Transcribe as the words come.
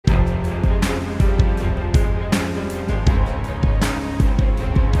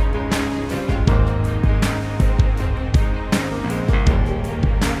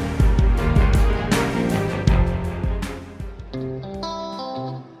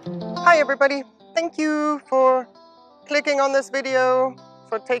Hi everybody, thank you for clicking on this video,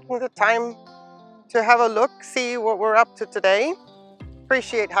 for taking the time to have a look, see what we're up to today.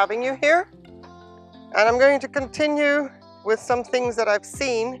 Appreciate having you here. And I'm going to continue with some things that I've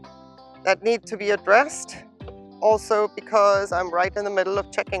seen that need to be addressed. Also because I'm right in the middle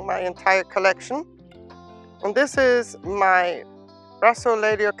of checking my entire collection. And this is my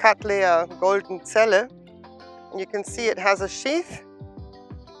Brassolaeliocattleya Goldenzelle. And you can see it has a sheath.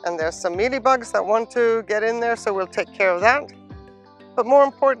 And there's some mealybugs that want to get in there, so we'll take care of that. But more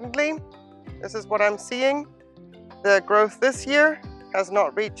importantly, this is what I'm seeing. The growth this year has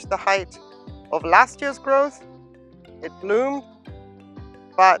not reached the height of last year's growth. It bloomed,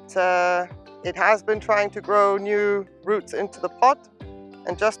 but it has been trying to grow new roots into the pot.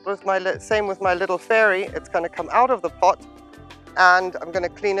 And just with same with my little fairy, it's going to come out of the pot, and I'm going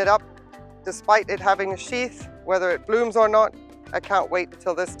to clean it up. Despite it having a sheath, whether it blooms or not, I can't wait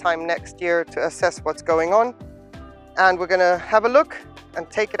until this time next year to assess what's going on. And we're gonna have a look and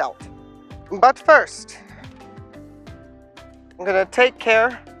take it out. But first, I'm gonna take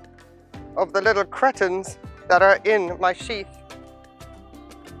care of the little cretins that are in my sheath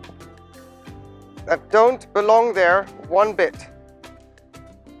that don't belong there one bit.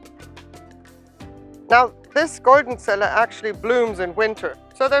 Now, this Goldenzelle actually blooms in winter,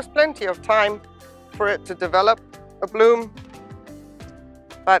 so there's plenty of time for it to develop a bloom.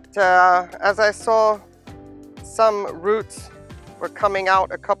 But as I saw, some roots were coming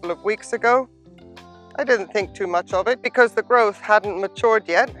out a couple of weeks ago. I didn't think too much of it because the growth hadn't matured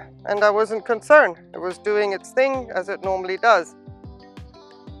yet, and I wasn't concerned. It was doing its thing as it normally does.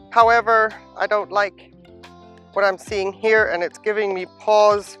 However, I don't like what I'm seeing here, and it's giving me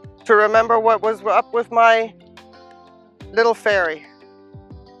pause to remember what was up with my little fairy.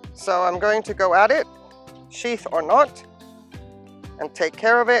 So I'm going to go at it, sheath or not, and take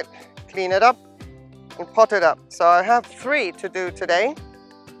care of it, clean it up, and pot it up. So I have 3 to do today.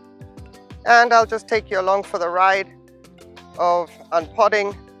 And I'll just take you along for the ride of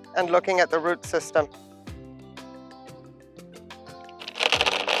unpotting and looking at the root system.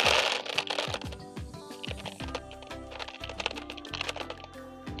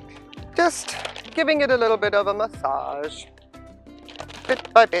 Just giving it a little bit of a massage,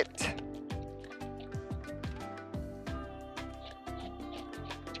 bit by bit.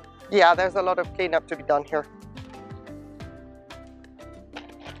 Yeah, there's a lot of cleanup to be done here.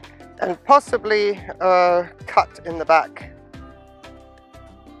 And possibly a cut in the back.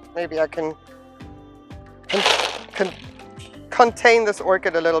 Maybe I can contain this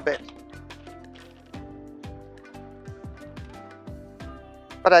orchid a little bit.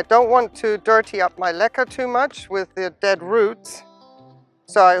 But I don't want to dirty up my leca too much with the dead roots,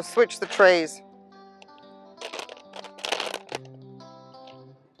 so I'll switch the trays.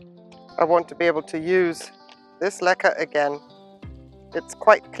 I want to be able to use this leca again. It's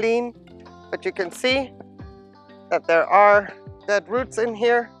quite clean, but you can see that there are dead roots in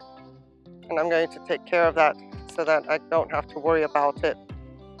here, and I'm going to take care of that so that I don't have to worry about it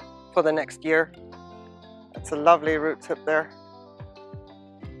for the next year. That's a lovely root tip there.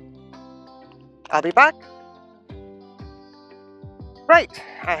 I'll be back. Right,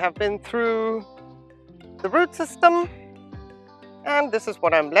 I have been through the root system. And this is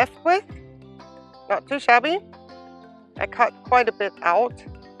what I'm left with. Not too shabby. I cut quite a bit out.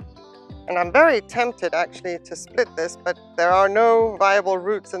 And I'm very tempted actually to split this, but there are no viable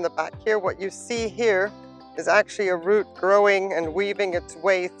roots in the back here. What you see here is actually a root growing and weaving its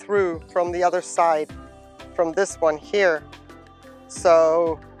way through from the other side, from this one here.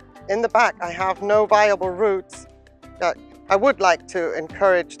 So in the back I have no viable roots. That I would like to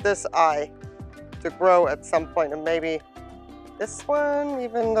encourage this eye to grow at some point, and maybe this one,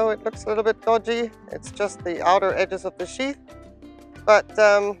 even though it looks a little bit dodgy, it's just the outer edges of the sheath. But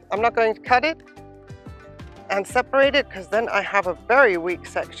I'm not going to cut it and separate it, because then I have a very weak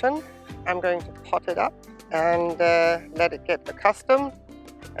section. I'm going to pot it up and let it get accustomed,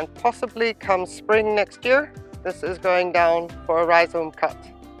 and possibly come spring next year, this is going down for a rhizome cut.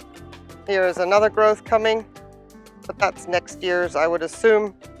 Here is another growth coming, but that's next year's, I would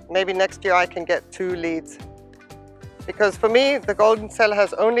assume. Maybe next year I can get 2 leads. Because for me, the Goldenzelle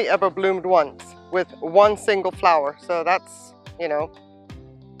has only ever bloomed once with 1 single flower. So that's, you know,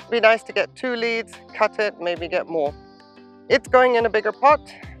 it'd be nice to get 2 leads, cut it, maybe get more. It's going in a bigger pot,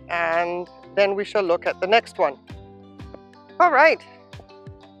 and then we shall look at the next one. All right,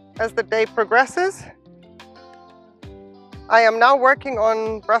 as the day progresses, I am now working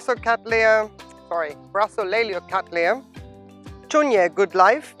on Brassolaeliocattleya Chunyeah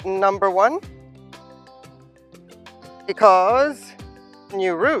Goodlife #1. Because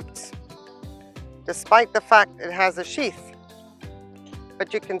new roots, despite the fact it has a sheath.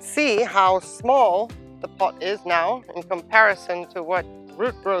 But you can see how small the pot is now in comparison to what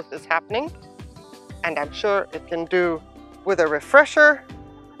root growth is happening. And I'm sure it can do with a refresher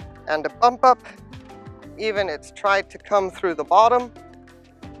and a bump up. Even it's tried to come through the bottom.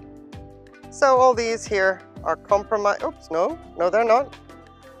 So all these here are compromised. Oops, no, they're not.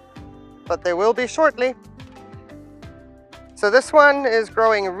 But they will be shortly. So this one is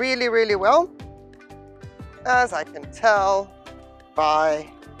growing really, really well, as I can tell by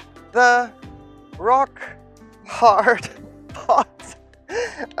the rock hard pot.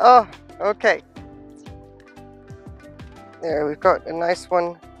 Oh, okay. There, we've got a nice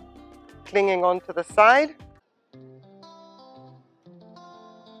one clinging onto the side.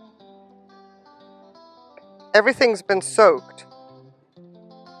 Everything's been soaked,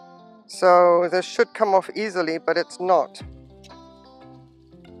 so this should come off easily, but it's not.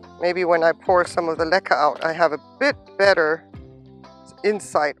 Maybe when I pour some of the leca out, I have a bit better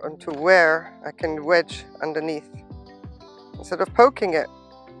insight onto where I can wedge underneath instead of poking it.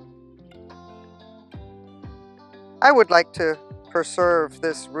 I would like to preserve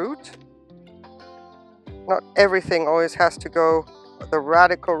this root. Not everything always has to go the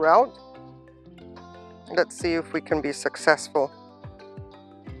radical route. Let's see if we can be successful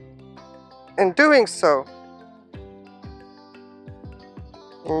in doing so.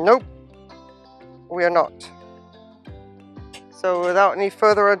 Nope, we are not. So without any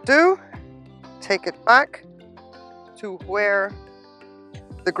further ado, take it back to where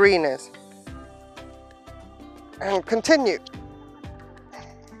the green is and continue.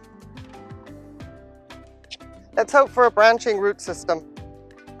 Let's hope for a branching root system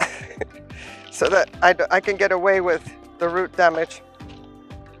so that I can get away with the root damage.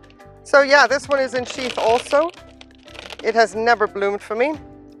 So yeah, this one is in sheath also. It has never bloomed for me.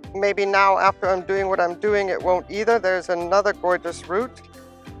 Maybe now after I'm doing what I'm doing, it won't either. There's another gorgeous root.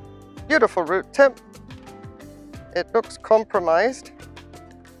 Beautiful root tip. It looks compromised.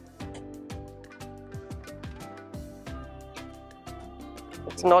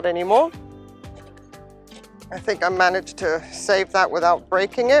 It's not anymore. I think I managed to save that without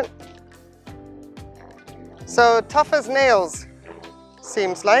breaking it. So tough as nails,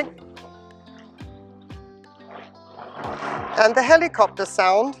 seems like. And the helicopter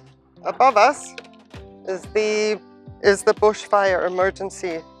sound above us is the bushfire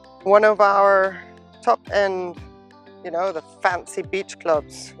emergency. One of our top end, you know, the fancy beach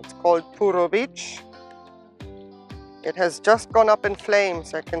clubs. It's called Puro Beach. It has just gone up in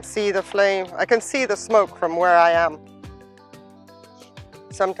flames. I can see the flame. I can see the smoke from where I am.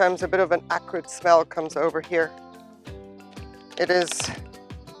 Sometimes a bit of an acrid smell comes over here. It is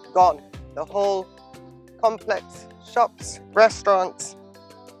gone. The whole complex, shops, restaurants,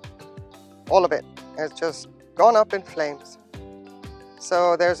 all of it has just gone up in flames.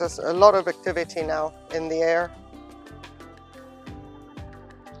 So there's a lot of activity now in the air.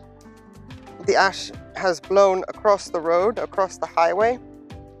 The ash has blown across the road, across the highway,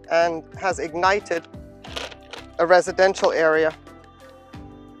 and has ignited a residential area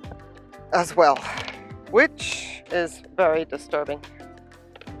as well, which is very disturbing.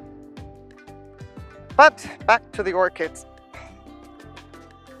 But back to the orchids.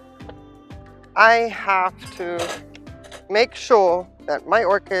 I have to make sure that my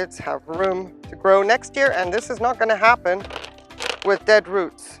orchids have room to grow next year, and this is not going to happen with dead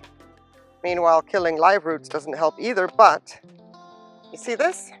roots. Meanwhile, killing live roots doesn't help either, but you see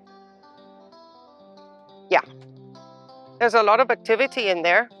this? Yeah. There's a lot of activity in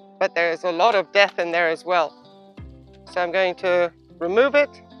there, but there's a lot of death in there as well. So I'm going to remove it,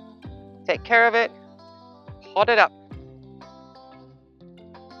 take care of it, pot it up.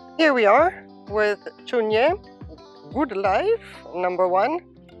 Here we are with Chunyeah, Goodlife, #1.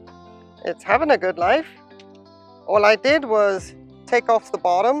 It's having a good life. All I did was take off the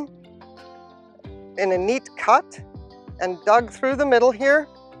bottom in a neat cut and dug through the middle here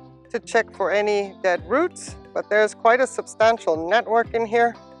to check for any dead roots, but there's quite a substantial network in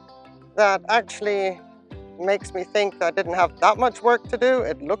here that actually makes me think that I didn't have that much work to do.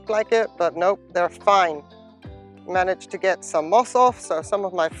 It looked like it, but nope, they're fine. Managed to get some moss off, so some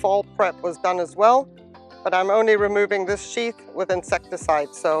of my fall prep was done as well, but I'm only removing this sheath with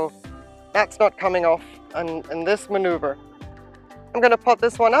insecticide, so that's not coming off in this maneuver. I'm going to pot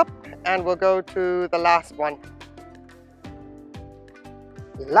this one up and we'll go to the last one.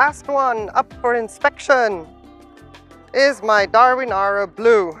 Last one up for inspection is my Darwinara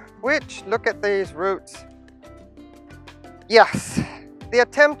Blue, which, look at these roots. Yes, the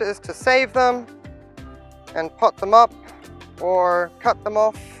attempt is to save them and pot them up or cut them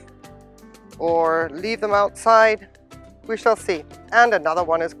off or leave them outside. We shall see. And another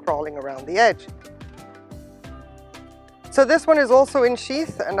one is crawling around the edge. So this one is also in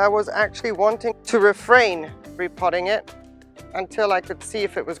sheath, and I was actually wanting to refrain repotting it until I could see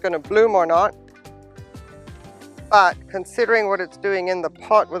if it was going to bloom or not. But considering what it's doing in the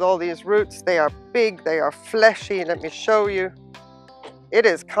pot with all these roots, they are big, they are fleshy. Let me show you. It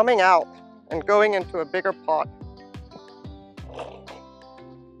is coming out and going into a bigger pot.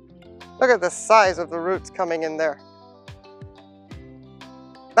 Look at the size of the roots coming in there.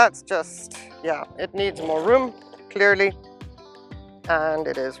 That's just, yeah, it needs more room, clearly. And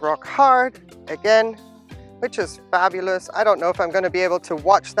it is rock hard again, which is fabulous. I don't know if I'm going to be able to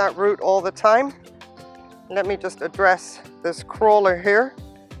watch that root all the time. Let me just address this crawler here.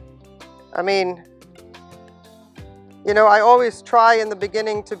 I mean, you know, I always try in the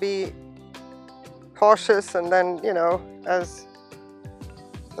beginning to be cautious, and then, you know, as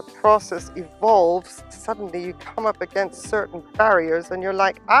the process evolves, suddenly you come up against certain barriers and you're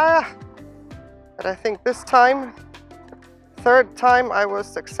like, ah! But I think this time, third time, I was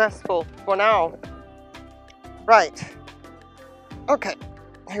successful for now. Right. Okay,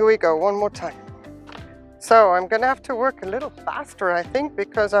 here we go, one more time. So I'm gonna have to work a little faster, I think,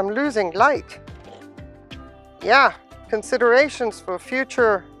 because I'm losing light. Yeah, considerations for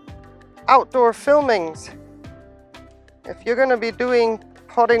future outdoor filmings. If you're gonna be doing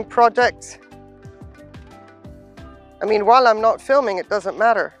potting projects, I mean, while I'm not filming, it doesn't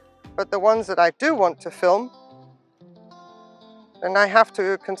matter. But the ones that I do want to film, then I have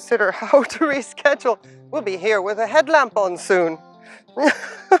to consider how to reschedule. We'll be here with a headlamp on soon.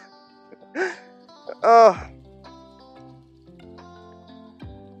 Oh.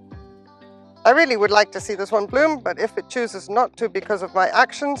 I really would like to see this one bloom, but if it chooses not to because of my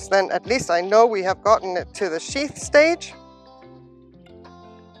actions, then at least I know we have gotten it to the sheath stage.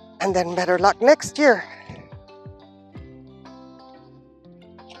 And then better luck next year.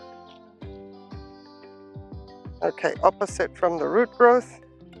 Okay, opposite from the root growth.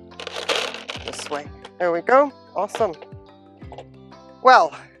 This way. There we go. Awesome.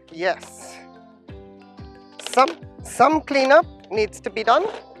 Well, yes. Some cleanup needs to be done.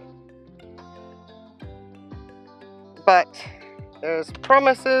 But there's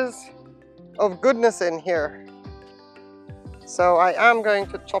promises of goodness in here. So I am going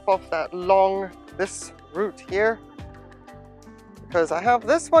to chop off this root here, because I have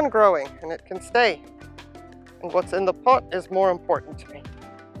this one growing and it can stay. And what's in the pot is more important to me.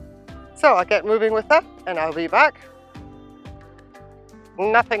 So I'll get moving with that and I'll be back.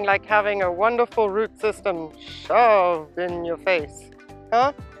 Nothing like having a wonderful root system shoved in your face,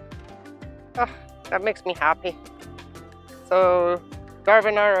 huh? Oh, that makes me happy. So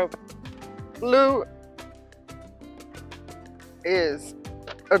Carbonara Blue is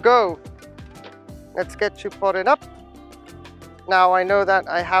a go. Let's get you potted up. Now I know that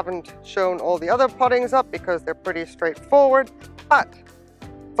I haven't shown all the other pottings up because they're pretty straightforward, but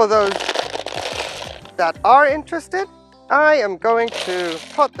for those that are interested, I am going to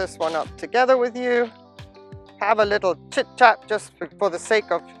pot this one up together with you, have a little chit chat just for the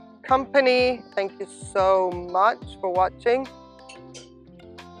sake of company. Thank you so much for watching.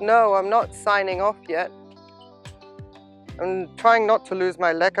 No, I'm not signing off yet. I'm trying not to lose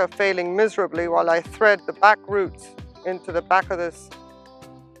my leca, failing miserably while I thread the back roots into the back of this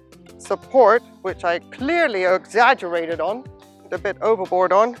support, which I clearly exaggerated on, a bit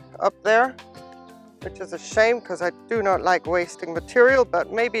overboard on up there, which is a shame because I do not like wasting material,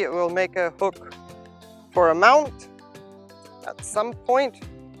 but maybe it will make a hook for a mount at some point.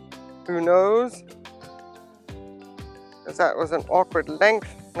 Who knows? Because that was an awkward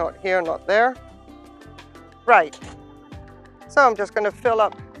length, not here, not there. Right. So I'm just going to fill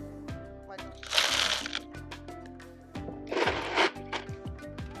up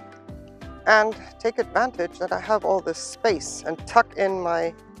and take advantage that I have all this space and tuck in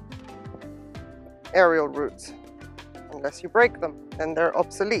my aerial roots. Unless you break them, then they're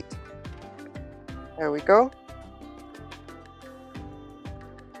obsolete. There we go.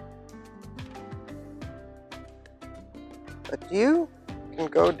 But you can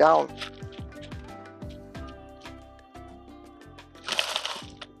go down.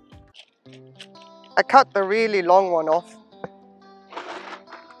 I cut the really long one off.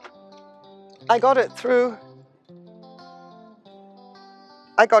 I got it through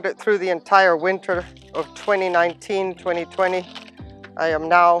the entire winter of 2019-2020. I am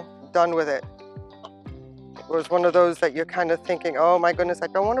now done with it. It was one of those that you're kind of thinking, oh my goodness, I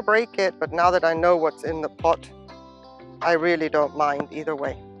don't want to break it, but now that I know what's in the pot, I really don't mind either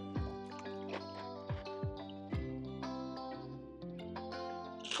way.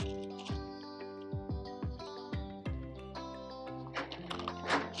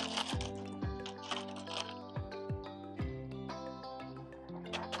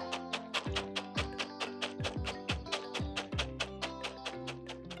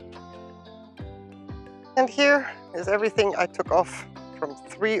 And here is everything I took off from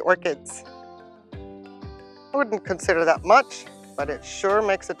 3 orchids. I wouldn't consider that much, but it sure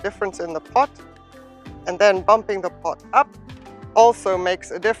makes a difference in the pot. And then bumping the pot up also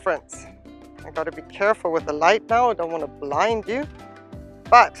makes a difference. I got to be careful with the light now, I don't want to blind you.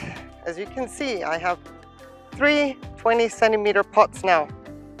 But as you can see, I have 3 20-centimeter pots now.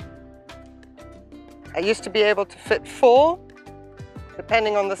 I used to be able to fit 4,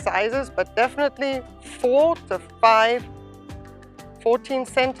 depending on the sizes, but definitely 4 to 5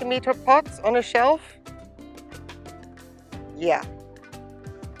 14-centimeter pots on a shelf. Yeah,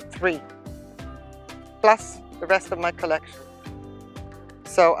 3, plus the rest of my collection.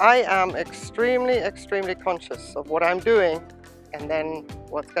 So I am extremely, extremely conscious of what I'm doing and then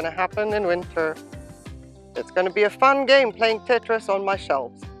what's going to happen in winter. It's going to be a fun game playing Tetris on my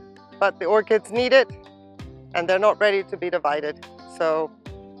shelves, but the orchids need it and they're not ready to be divided. So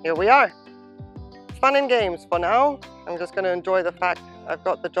here we are. Fun and games for now. I'm just going to enjoy the fact I've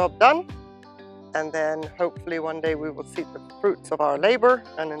got the job done, and then hopefully one day we will see the fruits of our labor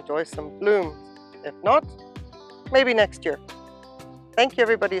and enjoy some blooms. If not, maybe next year. Thank you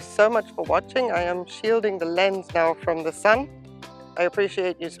everybody so much for watching. I am shielding the lens now from the sun. I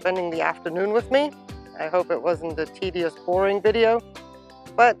appreciate you spending the afternoon with me. I hope it wasn't a tedious, boring video,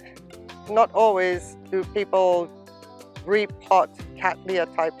 but not always do people repot Cattleya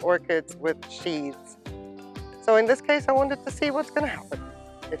type orchids with sheaths. So in this case, I wanted to see what's going to happen,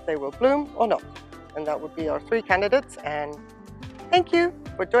 if they will bloom or not. And that would be our 3 candidates. And thank you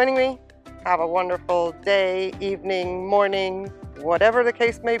for joining me. Have a wonderful day, evening, morning, whatever the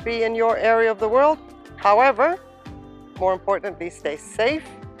case may be in your area of the world. However, more importantly, stay safe.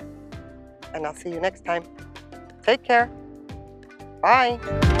 And I'll see you next time. Take care. Bye.